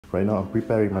Right now I'm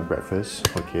preparing my breakfast.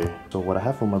 Okay, so what I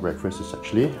have for my breakfast is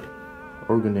actually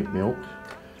organic milk.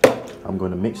 I'm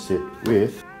gonna mix it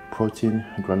with protein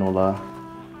granola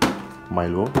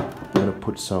Milo. I'm gonna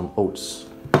put some oats.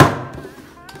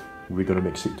 We're gonna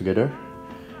mix it together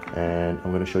and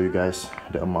I'm gonna show you guys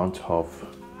the amount of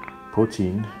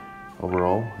protein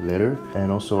overall later.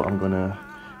 And also I'm gonna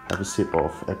have a sip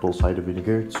of apple cider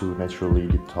vinegar to naturally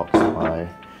detox my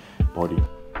body.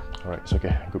 Alright, so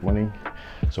okay, good morning.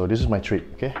 So this is my treat,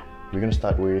 okay? We're gonna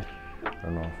start with, I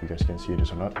don't know if you guys can see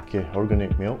this or not. Okay,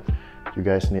 organic milk. You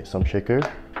guys need some shaker.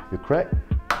 You crack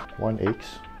 1 egg.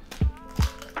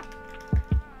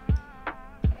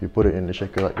 You put it in the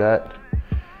shaker like that.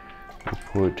 You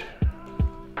put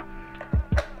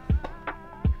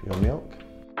your milk.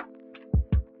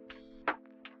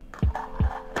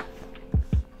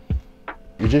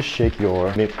 You just shake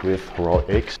your milk with raw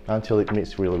eggs until it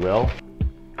mixes really well.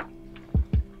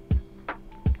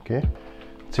 Okay,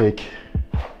 take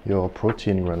your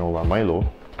protein granola Milo.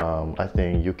 I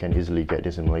think you can easily get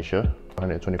this in Malaysia.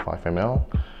 125 ml.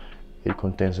 It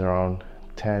contains around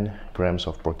 10 grams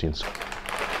of proteins.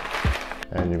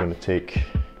 And you're gonna take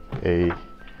a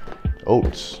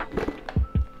oats.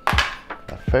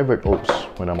 My favorite oats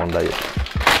when I'm on diet.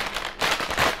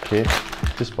 Okay,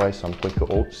 just buy some Quaker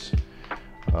oats,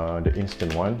 the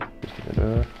instant one.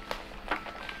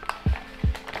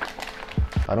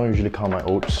 I don't usually count my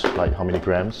oats, like how many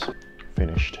grams.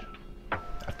 Finished.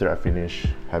 After I finish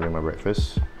having my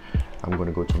breakfast, I'm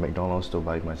gonna go to McDonald's to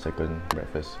buy my second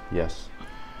breakfast. Yes,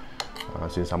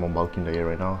 since I'm on bulking diet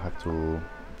right now, I have to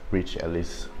reach at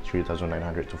least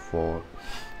 3,900 to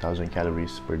 4,000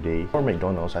 calories per day. For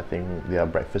McDonald's, I think their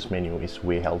breakfast menu is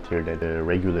way healthier than the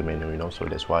regular menu, you know, so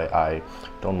that's why I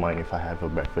don't mind if I have a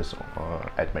breakfast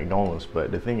at McDonald's.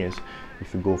 But the thing is,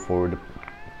 if you go for the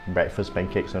breakfast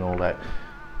pancakes and all that,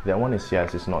 that one is,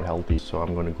 yes, it's not healthy, so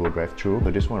I'm gonna go drive through.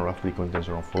 But this one roughly contains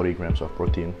around 40 grams of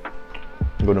protein.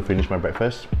 I'm gonna finish my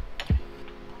breakfast.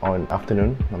 On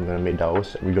afternoon, I'm gonna meet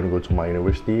Daos. We're gonna go to my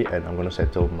university and I'm gonna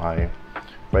settle my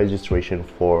registration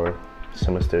for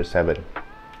semester 7.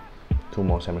 2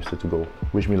 more semesters to go.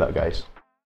 Wish me luck, guys.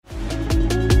 Sometimes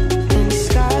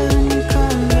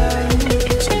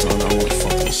I want to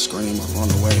fucking scream or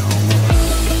run away, I don't know.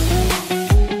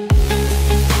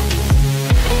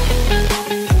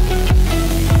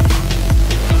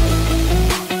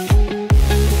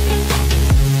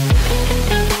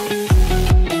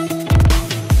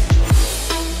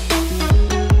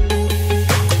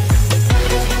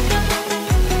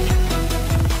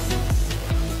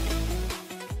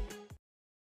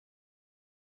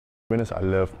 I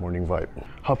love morning vibe.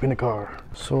 Hop in the car.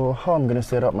 So how I'm gonna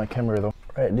set up my camera though?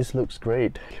 Right, this looks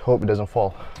great. Hope it doesn't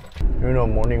fall. You know,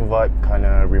 morning vibe kind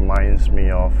of reminds me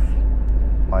of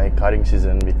my cutting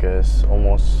season, because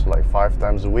almost like 5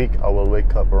 times a week I will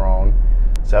wake up around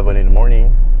 7 in the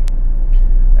morning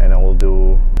and I will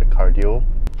do the cardio.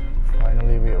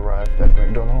 Finally we arrived at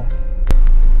McDonald's.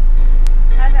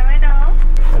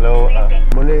 Hello,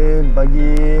 boleh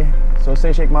bagi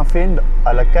sausage shake muffin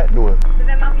a la carte 2.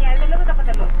 Sausage muffin yang ada telur ke tanpa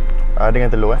telur?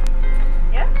 Dengan telur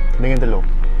Ya? Dengan telur.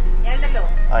 Yang ada telur?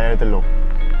 Yang ada telur.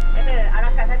 Ada a la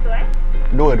carte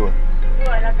 1 Dua. Dua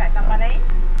a la carte, tambah lain?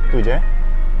 Tu je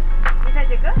Ni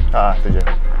saja ke? tu je.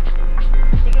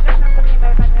 13.60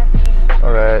 bayar nasi.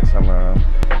 Alright, sama.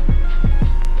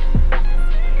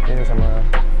 Ini sama.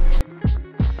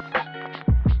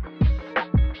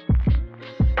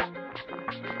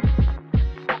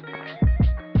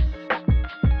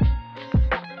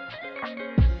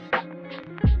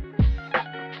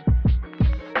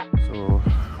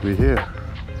 We're here.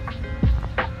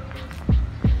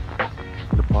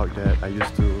 The park that I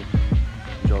used to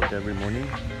jog every morning.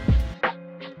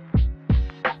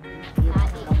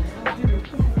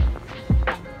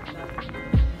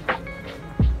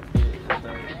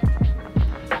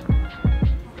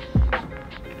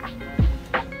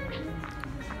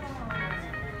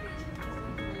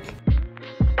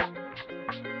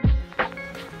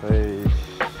 Hey.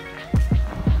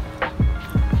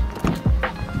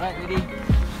 Right, ready?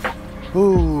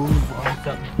 Ooh,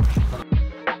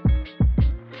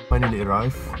 finally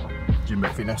arrived. Gym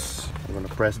at Fitness. I'm gonna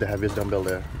press the heaviest dumbbell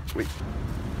there. Wait.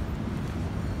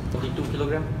 42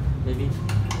 kilogram, maybe.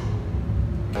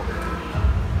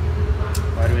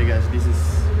 By the way, guys, this is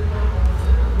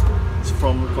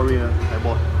from Korea. I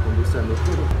bought from Busan.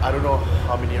 I don't know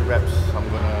how many reps I'm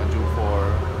gonna do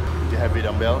for the heavy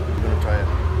dumbbell. I'm gonna try it.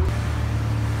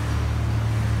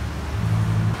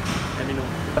 Let me know.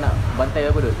 Kau nak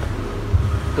bantai apa tu?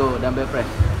 Tu dumbbell press.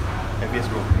 Heaviest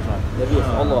bro, this one. Heaviest,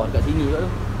 Allah, kat sini kat tu.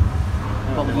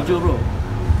 47 bro.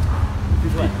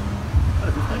 Which one?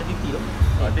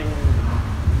 I think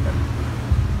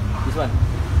This one.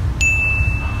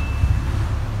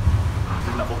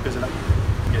 kita nak fokus lah.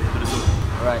 Get into the zone.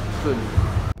 Alright, good.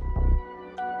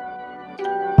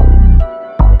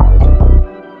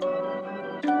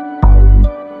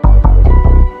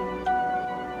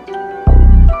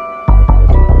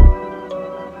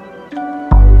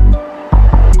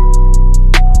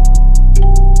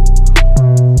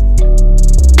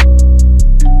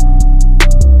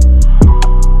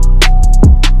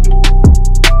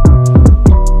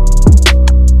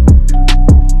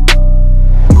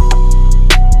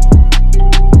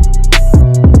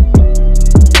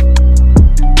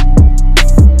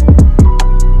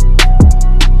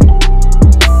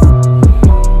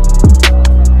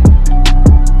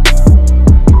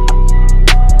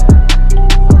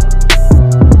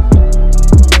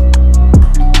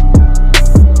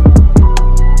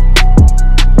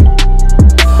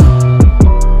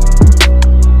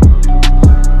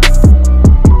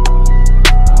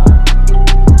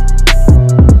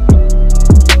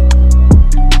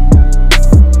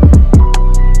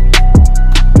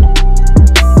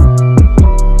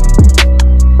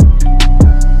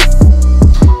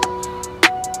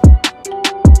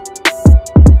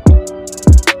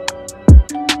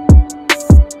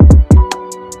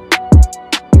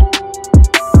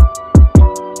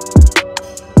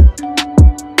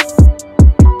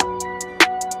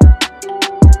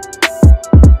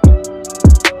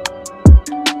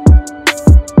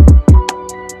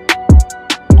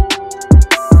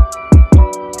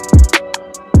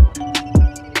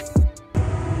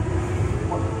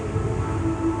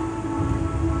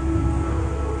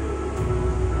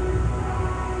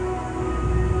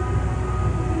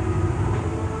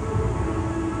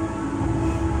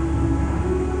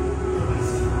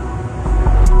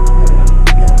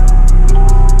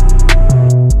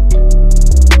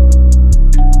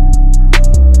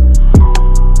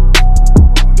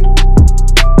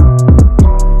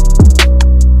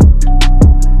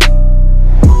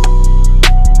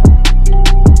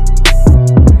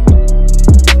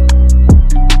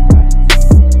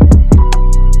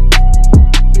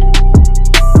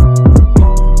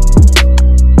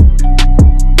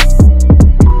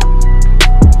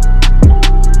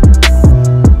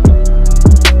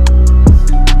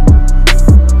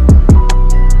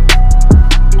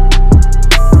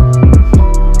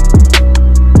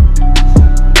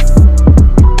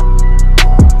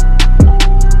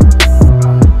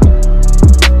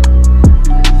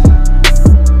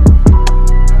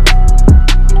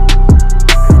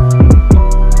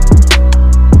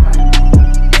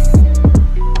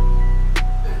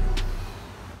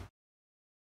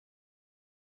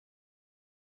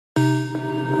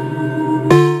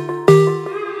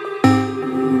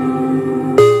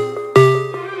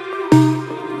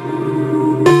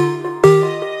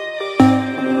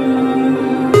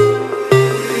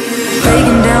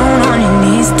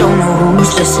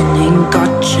 listening, got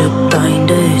your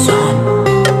blinders on.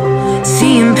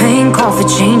 Seeing pain, call for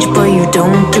change, but you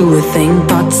don't do a thing.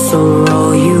 Thoughts are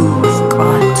all you've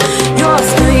got. You're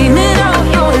screaming out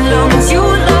your lungs, you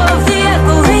love the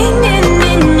echo ringing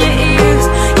in your ears.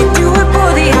 You do it for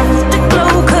the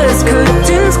afterglow, 'cause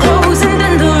curtains close and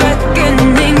then the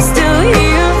reckoning's still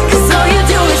here. 'Cause all you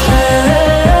do is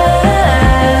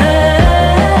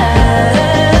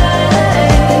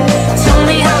tell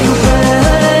me how you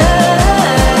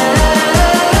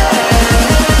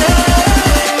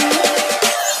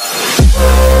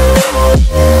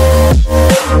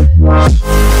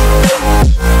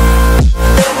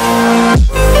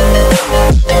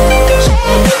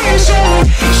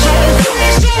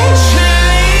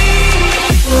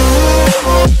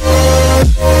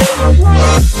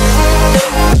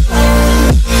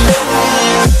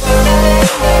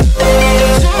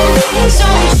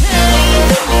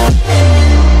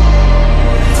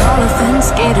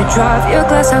drive your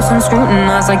glass house and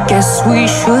scrutinize. I guess we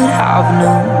should have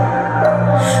known.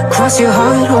 Cross your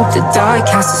heart, hope to die,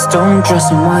 cast a stone,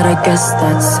 dress in white. I guess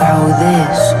that's how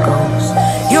this goes.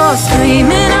 You're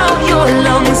screaming out your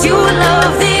lungs, you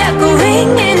love the echo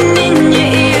ringing in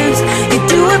your ears. You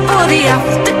do it for the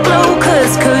afterglow,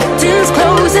 'cause curtains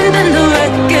close and then the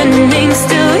reckoning's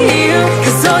still here.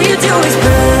 'Cause all you do is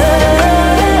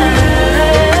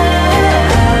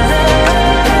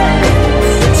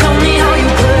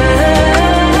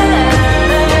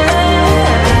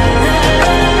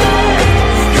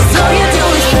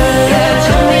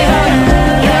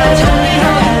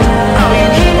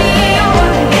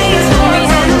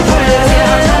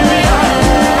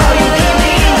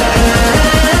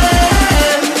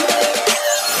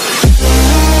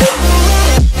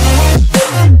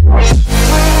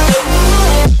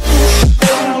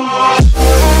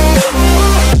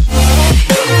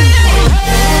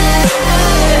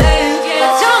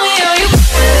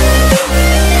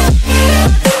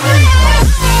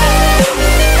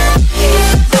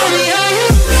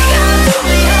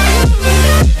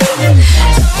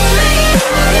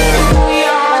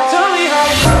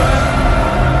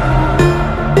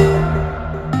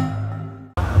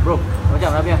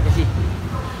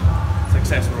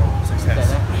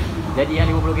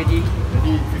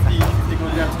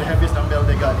the heaviest dumbbell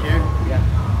they got here. Yeah.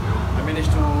 I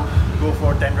managed to go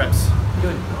for 10 reps.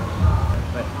 Good.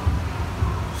 Right.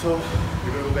 So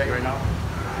we're gonna go back right now.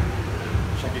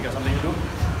 Shaki got something to do.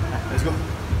 Let's go.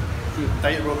 See you.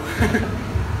 Tired, bro.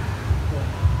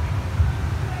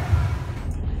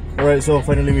 Alright, so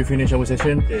finally we finished our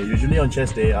session. Okay, usually on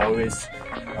chest day I always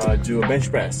do a bench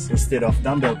press instead of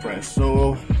dumbbell press.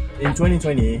 So in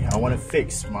 2020 I want to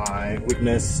fix my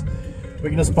weakness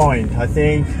point. I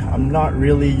think I'm not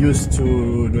really used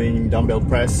to doing dumbbell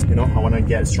press, you know, I want to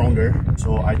get stronger.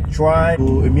 So I tried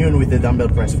to immune with the dumbbell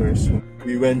press first.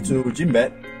 We went to gym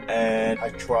bed and I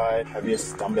tried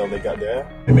heaviest dumbbell they got there.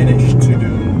 I managed to do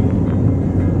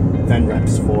 10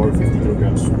 reps for 50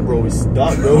 kilograms. Bro, it's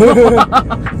dark though.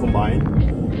 Combined.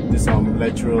 Do some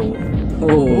lateral.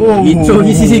 Oh, he threw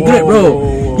his cigarette,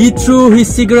 bro. He threw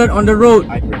his cigarette on the road.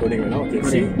 I'm recording right now. Okay,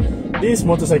 see this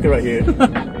motorcycle right here.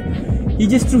 He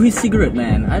just threw his cigarette,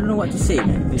 man. I don't know what to say,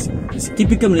 man. It's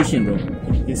typical Malaysian, bro.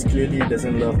 He clearly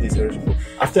doesn't love this earth.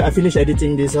 After I finish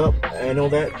editing this up and all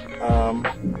that,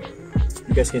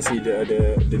 you guys can see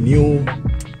the new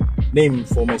name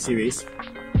for my series.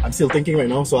 I'm still thinking right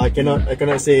now, so I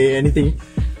cannot say anything.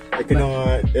 I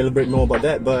cannot elaborate more about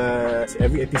that. But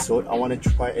every episode, I want to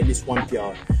try at least one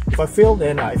PR. If I fail,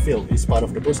 then I fail. It's part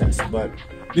of the process. But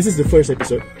this is the first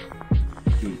episode,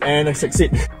 and I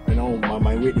succeed. I know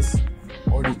my weight is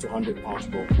already 200 pounds,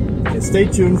 bro. And stay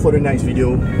tuned for the next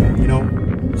video. You know,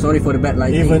 sorry for the bad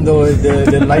lighting. Even though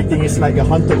the lighting is like a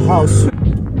haunted house.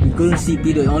 You couldn't see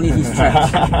Peter, only his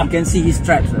traps. You can see his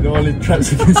traps. The only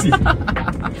traps you can see.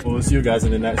 We'll see you guys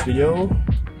in the next video.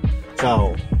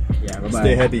 Ciao. Yeah, bye-bye.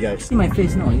 Stay happy, guys. See my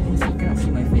face? No, you cannot see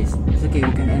my face. It's okay,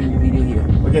 we can end the video here.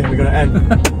 Okay, we're gonna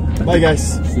end. Bye,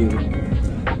 guys. See you.